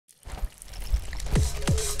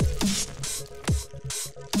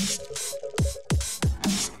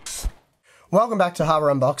Welcome back to Harbour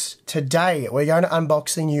Unboxed. Today we're going to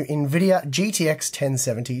unbox the new NVIDIA GTX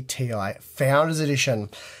 1070 Ti Founders Edition.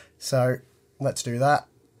 So let's do that.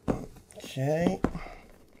 Okay.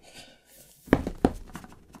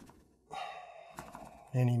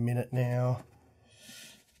 Any minute now.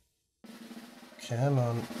 Come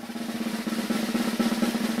on.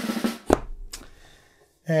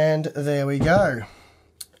 And there we go.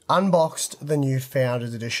 Unboxed the new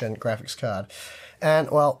Founders Edition graphics card.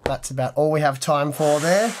 And, well, that's about all we have time for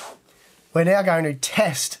there. We're now going to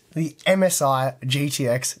test the MSI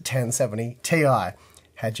GTX 1070 Ti.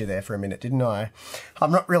 Had you there for a minute, didn't I?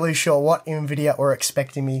 I'm not really sure what NVIDIA were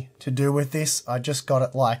expecting me to do with this. I just got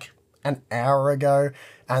it like an hour ago,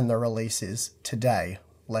 and the release is today,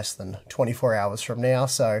 less than 24 hours from now.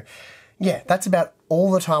 So, yeah, that's about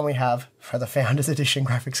all the time we have for the Founders Edition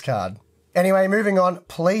graphics card. Anyway, moving on,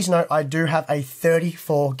 please note I do have a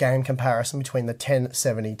 34 game comparison between the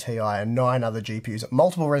 1070 Ti and 9 other GPUs at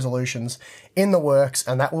multiple resolutions in the works,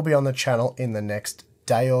 and that will be on the channel in the next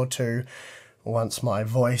day or two once my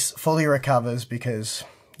voice fully recovers, because,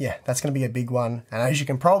 yeah, that's going to be a big one. And as you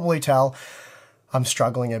can probably tell, I'm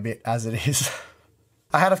struggling a bit as it is.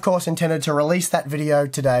 I had, of course, intended to release that video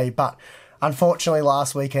today, but unfortunately,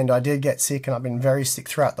 last weekend I did get sick, and I've been very sick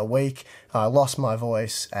throughout the week. I lost my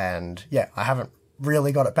voice, and yeah, I haven't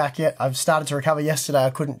really got it back yet. I've started to recover yesterday. I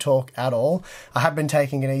couldn't talk at all. I have been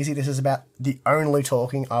taking it easy. This is about the only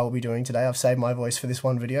talking I will be doing today. I've saved my voice for this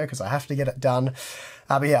one video because I have to get it done.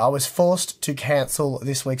 But yeah, I was forced to cancel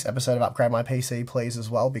this week's episode of Upgrade My PC Please as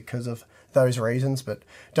well because of those reasons, but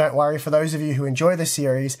don't worry, for those of you who enjoy the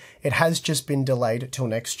series, it has just been delayed till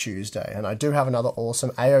next Tuesday, and I do have another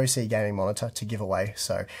awesome AOC gaming monitor to give away,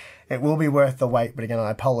 so it will be worth the wait, but again,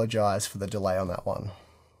 I apologise for the delay on that one.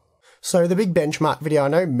 So the big benchmark video I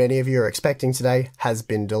know many of you are expecting today has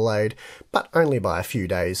been delayed, but only by a few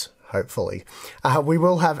days. Hopefully. We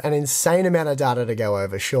will have an insane amount of data to go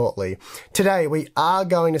over shortly. Today, we are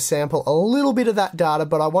going to sample a little bit of that data,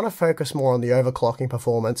 but I want to focus more on the overclocking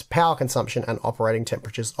performance, power consumption, and operating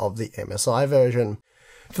temperatures of the MSI version.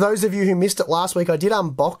 For those of you who missed it last week, I did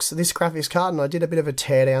unbox this graphics card and I did a bit of a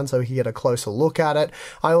teardown so we could get a closer look at it.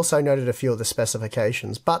 I also noted a few of the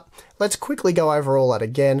specifications, but let's quickly go over all that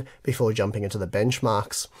again before jumping into the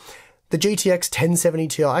benchmarks. The GTX 1070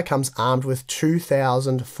 Ti comes armed with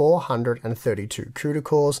 2,432 CUDA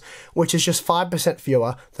cores, which is just 5%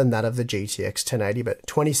 fewer than that of the GTX 1080, but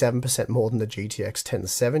 27% more than the GTX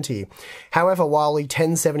 1070. However, while the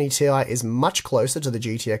 1070 Ti is much closer to the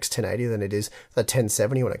GTX 1080 than it is the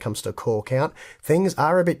 1070 when it comes to core count, things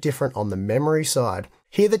are a bit different on the memory side.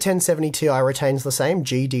 Here the 1070 Ti retains the same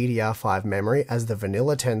GDDR5 memory as the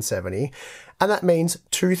vanilla 1070, and that means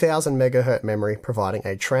 2000 MHz memory providing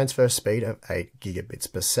a transfer speed of 8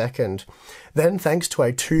 gigabits per second. Then, thanks to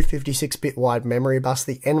a 256-bit wide memory bus,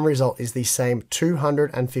 the end result is the same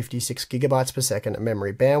 256 gigabytes per second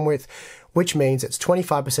memory bandwidth, which means it's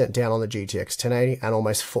 25% down on the GTX 1080 and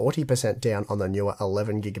almost 40% down on the newer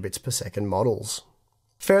 11 gigabits per second models.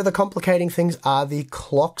 Further complicating things are the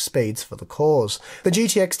clock speeds for the cores. The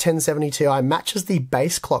GTX 1070 Ti matches the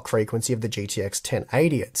base clock frequency of the GTX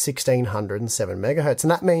 1080 at 1607 MHz,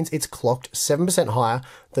 and that means it's clocked 7% higher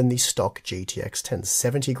than the stock GTX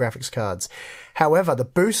 1070 graphics cards. However, the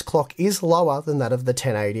boost clock is lower than that of the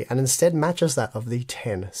 1080 and instead matches that of the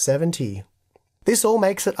 1070. This all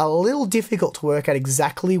makes it a little difficult to work out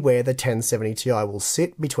exactly where the 1070 Ti will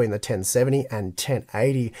sit between the 1070 and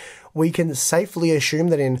 1080. We can safely assume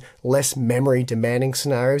that in less memory demanding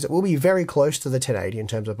scenarios, it will be very close to the 1080 in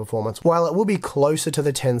terms of performance, while it will be closer to the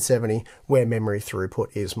 1070 where memory throughput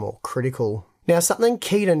is more critical. Now, something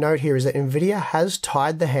key to note here is that NVIDIA has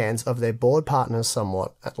tied the hands of their board partners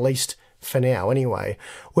somewhat, at least for now anyway,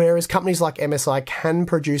 whereas companies like MSI can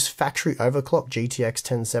produce factory overclocked GTX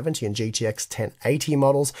 1070 and GTX 1080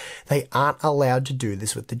 models, they aren't allowed to do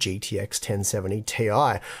this with the GTX 1070 Ti.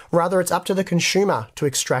 Rather, it's up to the consumer to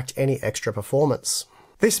extract any extra performance.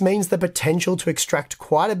 This means the potential to extract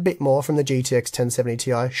quite a bit more from the GTX 1070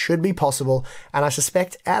 Ti should be possible, and I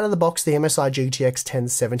suspect out of the box the MSI GTX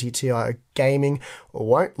 1070 Ti gaming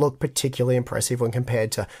won't look particularly impressive when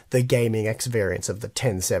compared to the Gaming X variants of the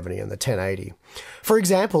 1070 and the 1080. For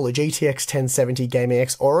example, the GTX 1070 Gaming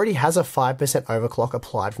X already has a 5% overclock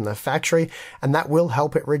applied from the factory, and that will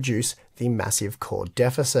help it reduce the massive core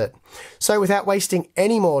deficit. So without wasting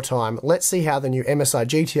any more time, let's see how the new MSI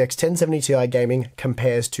GTX 1070 Ti gaming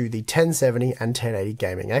compares to the 1070 and 1080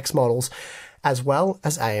 Gaming X models, as well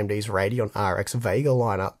as AMD's Radeon RX Vega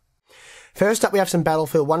lineup. First up, we have some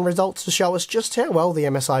Battlefield 1 results to show us just how well the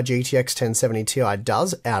MSI GTX 1070 Ti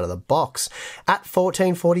does out of the box. At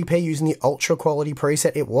 1440p using the ultra quality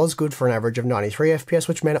preset, it was good for an average of 93 FPS,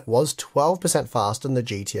 which meant it was 12% faster than the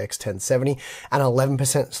GTX 1070 and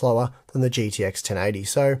 11% slower than the GTX 1080.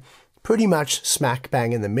 So pretty much smack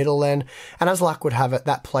bang in the middle then, and as luck would have it,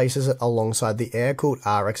 that places it alongside the air-cooled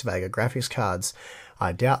RX Vega graphics cards.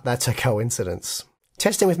 I doubt that's a coincidence.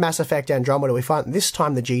 Testing with Mass Effect Andromeda, we find this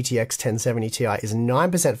time the GTX 1070 Ti is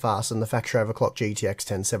 9% faster than the factory overclocked GTX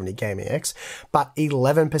 1070 Gaming X, but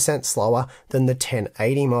 11% slower than the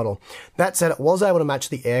 1080 model. That said, it was able to match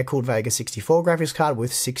the air-cooled Vega 64 graphics card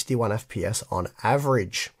with 61 FPS on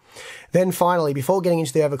average. Then finally, before getting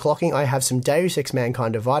into the overclocking, I have some Deus Ex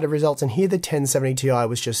Mankind Divided results, and here the 1070 Ti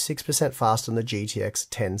was just 6% faster than the GTX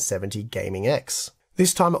 1070 Gaming X.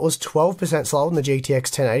 This time it was 12% slower than the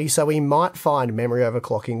GTX 1080, so we might find memory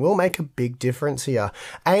overclocking will make a big difference here.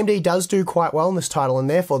 AMD does do quite well in this title, and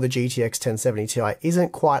therefore the GTX 1070 Ti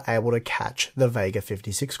isn't quite able to catch the Vega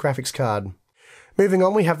 56 graphics card. Moving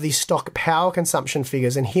on, we have the stock power consumption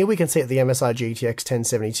figures, and here we can see that the MSI GTX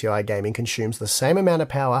 1070 Ti Gaming consumes the same amount of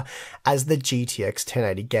power as the GTX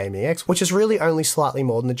 1080 Gaming X, which is really only slightly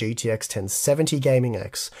more than the GTX 1070 Gaming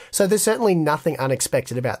X. So there's certainly nothing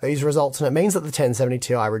unexpected about these results, and it means that the 1070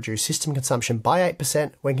 Ti reduced system consumption by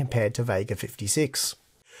 8% when compared to Vega 56.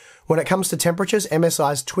 When it comes to temperatures,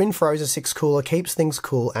 MSI's twin Frozen 6 cooler keeps things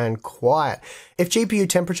cool and quiet. If GPU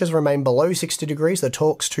temperatures remain below 60 degrees, the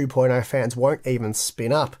Torx 2.0 fans won't even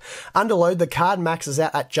spin up. Under load, the card maxes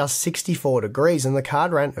out at just 64 degrees, and the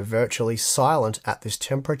card ran virtually silent at this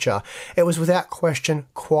temperature. It was without question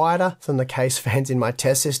quieter than the case fans in my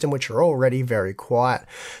test system, which are already very quiet.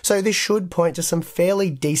 So this should point to some fairly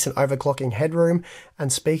decent overclocking headroom,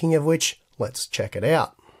 and speaking of which, let's check it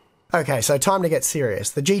out. Okay, so time to get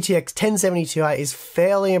serious. The GTX 1070 Ti is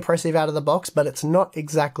fairly impressive out of the box, but it's not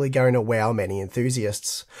exactly going to wow many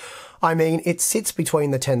enthusiasts. I mean, it sits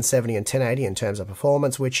between the 1070 and 1080 in terms of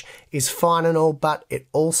performance, which is fine and all, but it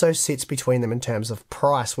also sits between them in terms of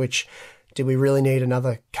price, which, do we really need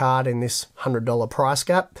another card in this $100 price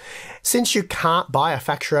gap? Since you can't buy a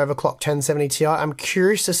factory overclocked 1070 Ti, I'm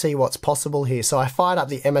curious to see what's possible here, so I fired up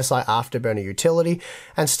the MSI Afterburner utility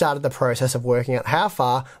and started the process of working out how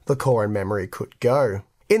far the core and memory could go.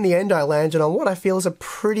 In the end, I landed on what I feel is a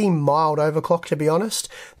pretty mild overclock, to be honest.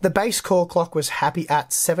 The base core clock was happy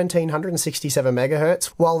at 1767 MHz,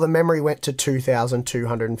 while the memory went to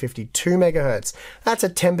 2252 MHz. That's a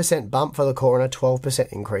 10% bump for the core and a 12%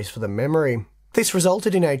 increase for the memory. This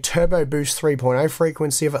resulted in a Turbo Boost 3.0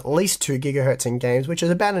 frequency of at least 2 GHz in games, which is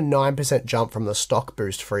about a 9% jump from the stock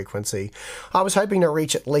boost frequency. I was hoping to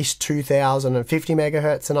reach at least 2050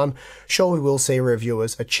 MHz, and I'm sure we will see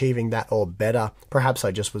reviewers achieving that or better. Perhaps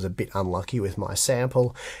I just was a bit unlucky with my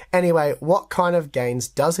sample. Anyway, what kind of gains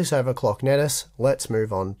does this overclock net us? Let's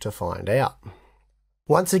move on to find out.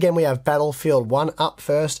 Once again, we have Battlefield 1 up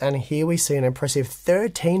first, and here we see an impressive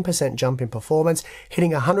 13% jump in performance,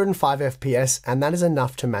 hitting 105 FPS, and that is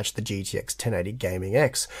enough to match the GTX 1080 Gaming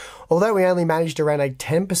X. Although we only managed around a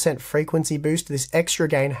 10% frequency boost, this extra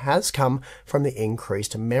gain has come from the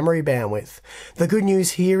increased memory bandwidth. The good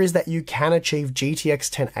news here is that you can achieve GTX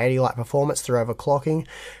 1080-like performance through overclocking,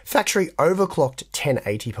 factory overclocked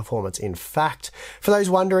 1080 performance in fact. For those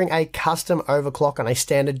wondering, a custom overclock on a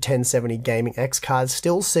standard 1070 Gaming X card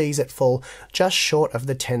still sees it fall just short of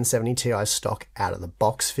the 1070 Ti stock out of the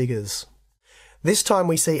box figures. This time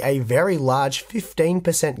we see a very large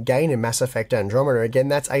 15% gain in Mass Effect Andromeda. Again,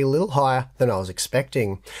 that's a little higher than I was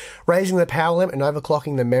expecting. Raising the power limit and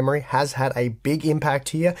overclocking the memory has had a big impact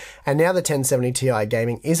here, and now the 1070 Ti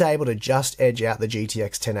Gaming is able to just edge out the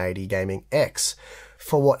GTX 1080 Gaming X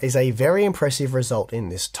for what is a very impressive result in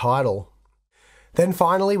this title. Then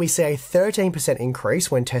finally, we see a 13%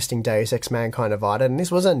 increase when testing Deus Ex Mankind Divided, and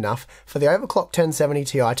this was enough for the overclocked 1070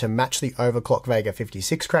 Ti to match the overclocked Vega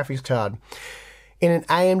 56 graphics card. In an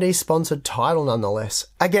AMD-sponsored title nonetheless.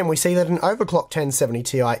 Again, we see that an overclocked 1070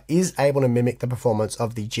 Ti is able to mimic the performance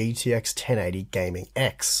of the GTX 1080 Gaming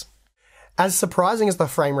X. As surprising as the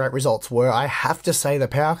frame rate results were, I have to say the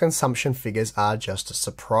power consumption figures are just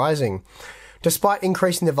surprising. Despite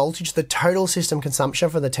increasing the voltage, the total system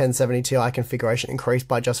consumption for the 1070 Ti configuration increased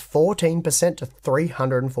by just 14% to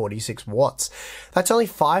 346 watts. That's only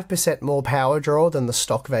 5% more power draw than the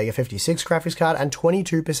stock Vega 56 graphics card and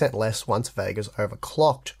 22% less once Vega's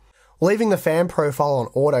overclocked. Leaving the fan profile on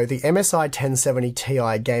auto, the MSI 1070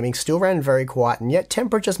 Ti gaming still ran very quiet, and yet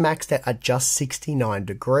temperatures maxed out at just 69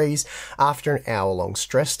 degrees after an hour-long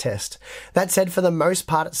stress test. That said, for the most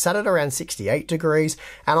part, it sat at around 68 degrees,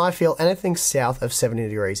 and I feel anything south of 70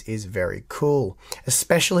 degrees is very cool,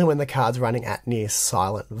 especially when the card's running at near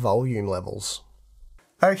silent volume levels.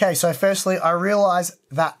 Okay, so firstly, I realise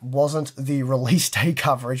that wasn't the release day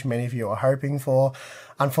coverage many of you are hoping for.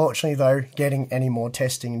 Unfortunately though, getting any more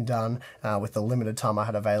testing done with the limited time I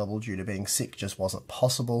had available due to being sick just wasn't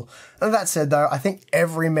possible. And that said though, I think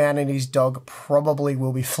every man and his dog probably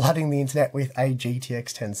will be flooding the internet with a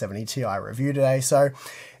GTX 1070 Ti review today, so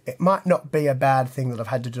it might not be a bad thing that I've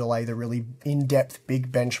had to delay the really in-depth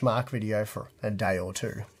big benchmark video for a day or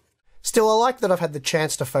two. Still, I like that I've had the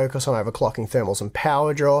chance to focus on overclocking thermals and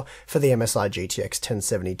power draw for the MSI GTX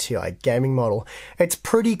 1070 Ti gaming model. It's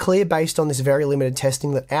pretty clear based on this very limited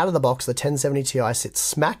testing that out of the box the 1070 Ti sits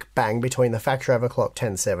smack bang between the factory overclocked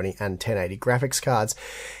 1070 and 1080 graphics cards.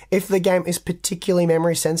 If the game is particularly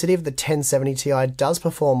memory sensitive, the 1070 Ti does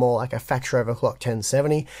perform more like a factory overclocked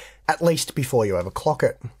 1070, at least before you overclock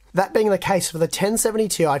it. That being the case, for the 1070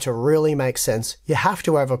 Ti to really make sense, you have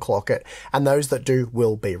to overclock it, and those that do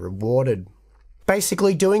will be rewarded.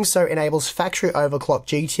 Basically, doing so enables factory overclocked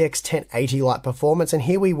GTX 1080-like performance, and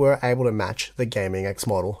here we were able to match the Gaming X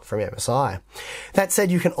model from MSI. That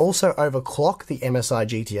said, you can also overclock the MSI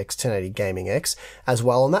GTX 1080 Gaming X as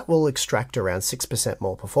well, and that will extract around 6%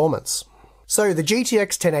 more performance. So the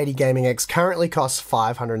GTX 1080 Gaming X currently costs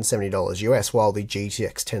 $570 US, while the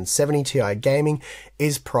GTX 1070 Ti Gaming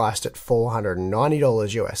is priced at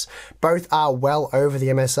 $490 US. Both are well over the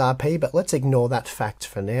MSRP, but let's ignore that fact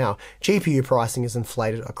for now. GPU pricing is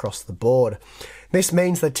inflated across the board. This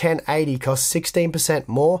means the 1080 costs 16%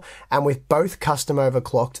 more, and with both custom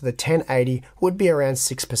overclocked, the 1080 would be around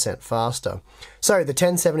 6% faster. So the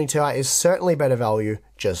 1070 Ti is certainly better value,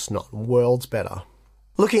 just not worlds better.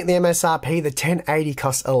 Looking at the MSRP, the 1080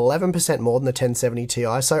 costs 11% more than the 1070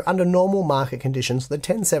 Ti, so under normal market conditions, the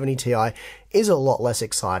 1070 Ti is a lot less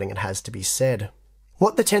exciting, it has to be said.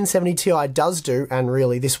 What the 1070 Ti does do, and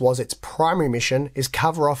really this was its primary mission, is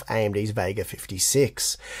cover off AMD's Vega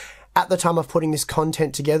 56. At the time of putting this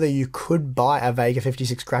content together, you could buy a Vega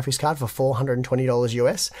 56 graphics card for $420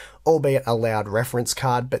 US, albeit a loud reference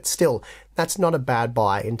card, but still, that's not a bad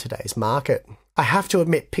buy in today's market. I have to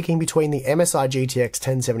admit, picking between the MSI GTX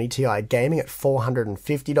 1070 Ti Gaming at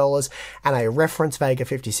 $450 and a reference Vega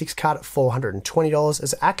 56 card at $420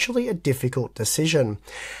 is actually a difficult decision.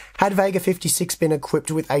 Had Vega 56 been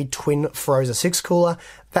equipped with a twin Froza 6 cooler,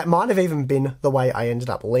 that might have even been the way I ended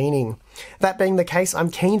up leaning. That being the case,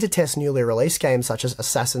 I'm keen to test newly released games such as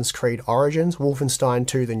Assassin's Creed Origins, Wolfenstein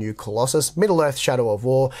 2 The New Colossus, Middle-earth Shadow of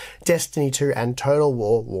War, Destiny 2 and Total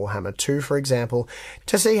War Warhammer 2 for example,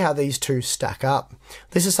 to see how these two stack up.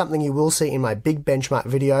 This is something you will see in my big benchmark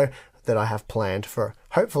video that I have planned for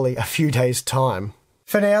hopefully a few days' time.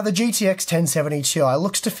 For now, the GTX 1070 Ti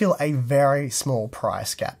looks to fill a very small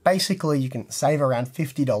price gap. Basically, you can save around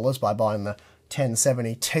 $50 by buying the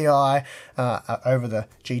 1070 Ti over the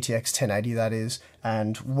GTX 1080 that is,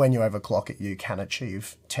 and when you overclock it you can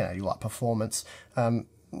achieve 1080-like performance.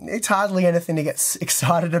 It's hardly anything to get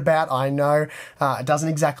excited about, I know. It doesn't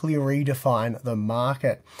exactly redefine the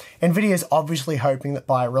market. Nvidia is obviously hoping that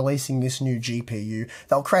by releasing this new GPU,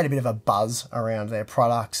 they'll create a bit of a buzz around their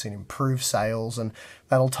products and improve sales, and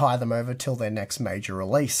that'll tie them over till their next major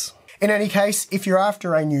release. In any case, if you're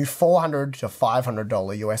after a new $400 to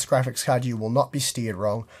 $500 US graphics card, you will not be steered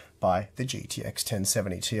wrong by the GTX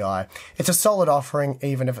 1070 Ti. It's a solid offering,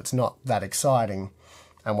 even if it's not that exciting.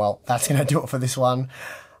 And well, that's going to do it for this one.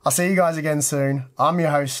 I'll see you guys again soon. I'm your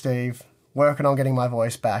host, Steve, working on getting my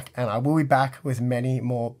voice back, and I will be back with many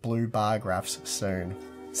more blue bar graphs soon.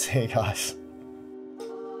 See you guys.